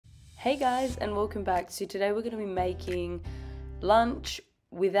Hey guys, and welcome back. So today we're going to be making lunch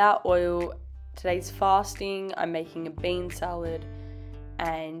without oil. Today's fasting. I'm making a bean salad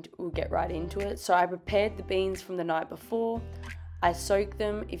and we'll get right into it. So I prepared the beans from the night before. I soaked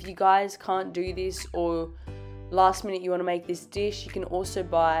them. If you guys can't do this or last minute you want to make this dish, you can also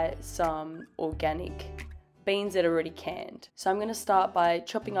buy some organic beans that are already canned. So I'm going to start by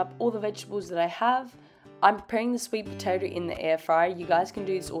chopping up all the vegetables that I have. I'm preparing the sweet potato in the air fryer. You guys can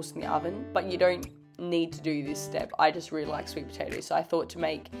do this also in the oven, but you don't need to do this step. I just really like sweet potatoes, so I thought to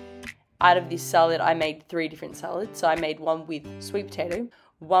make, out of this salad, I made 3 different salads. So I made one with sweet potato,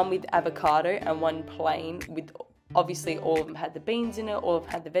 one with avocado, and one plain with, obviously all of them had the beans in it, all of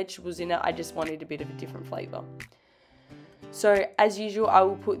them had the vegetables in it. I just wanted a bit of a different flavour. So as usual, I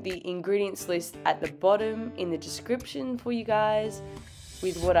will put the ingredients list at the bottom in the description for you guys,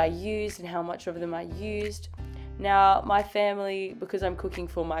 with what I used and how much of them I used. Now, my family, because I'm cooking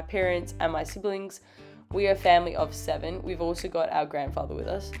for my parents and my siblings, we are a family of 7. We've also got our grandfather with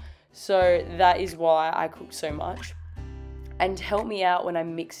us. So that is why I cook so much. And to help me out when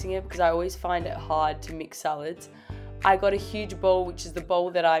I'm mixing it, because I always find it hard to mix salads, I got a huge bowl, which is the bowl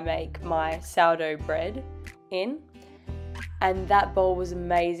that I make my sourdough bread in. And that bowl was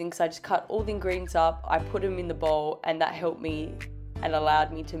amazing because I just cut all the ingredients up, I put them in the bowl, and that helped me and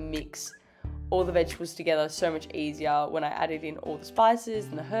allowed me to mix all the vegetables together so much easier when I added in all the spices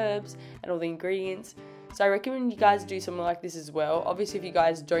and the herbs and all the ingredients. So I recommend you guys do something like this as well. Obviously, if you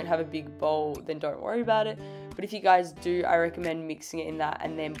guys don't have a big bowl, then don't worry about it. But if you guys do, I recommend mixing it in that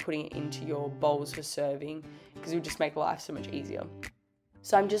and then putting it into your bowls for serving, because it will just make life so much easier.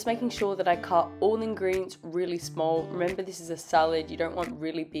 So I'm just making sure that I cut all the ingredients really small. Remember, this is a salad. You don't want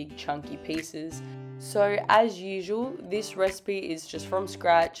really big chunky pieces. So as usual, this recipe is just from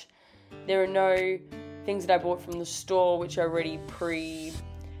scratch. There are no things that I bought from the store which are already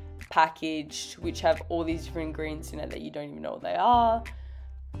pre-packaged, which have all these different ingredients in it that you don't even know what they are.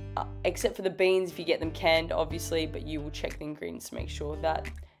 Except for the beans if you get them canned, obviously, but you will check the ingredients to make sure that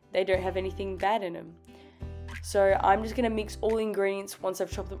they don't have anything bad in them. So I'm just going to mix all the ingredients once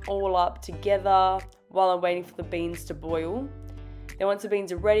I've chopped them all up together while I'm waiting for the beans to boil. Then once the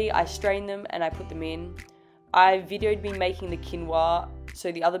beans are ready, I strain them and I put them in. I videoed me making the quinoa,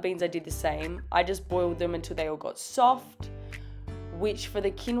 so the other beans I did the same. I just boiled them until they all got soft, which for the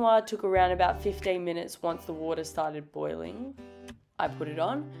quinoa took around about 15 minutes once the water started boiling. I put it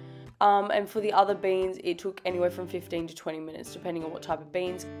on. And for the other beans, it took anywhere from 15 to 20 minutes, depending on what type of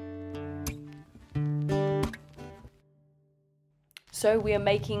beans. So we are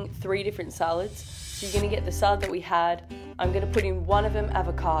making 3 different salads. So you're going to get the salad that we had. I'm going to put in one of them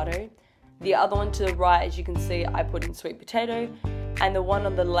avocado. The other one to the right, as you can see, I put in sweet potato. And the one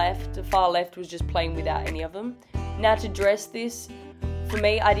on the left, the far left, was just plain without any of them. Now to dress this, for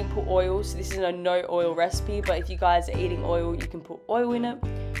me, I didn't put oil, so this is a no oil recipe. But if you guys are eating oil, you can put oil in it.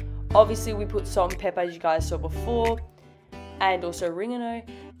 Obviously, we put salt and pepper, as you guys saw before. And also oregano.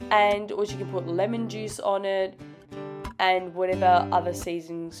 And also you can put lemon juice on it. And whatever other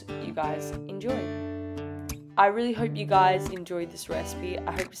seasonings you guys enjoy. I really hope you guys enjoyed this recipe.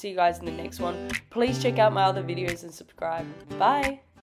 I hope to see you guys in the next one. Please check out my other videos and subscribe. Bye!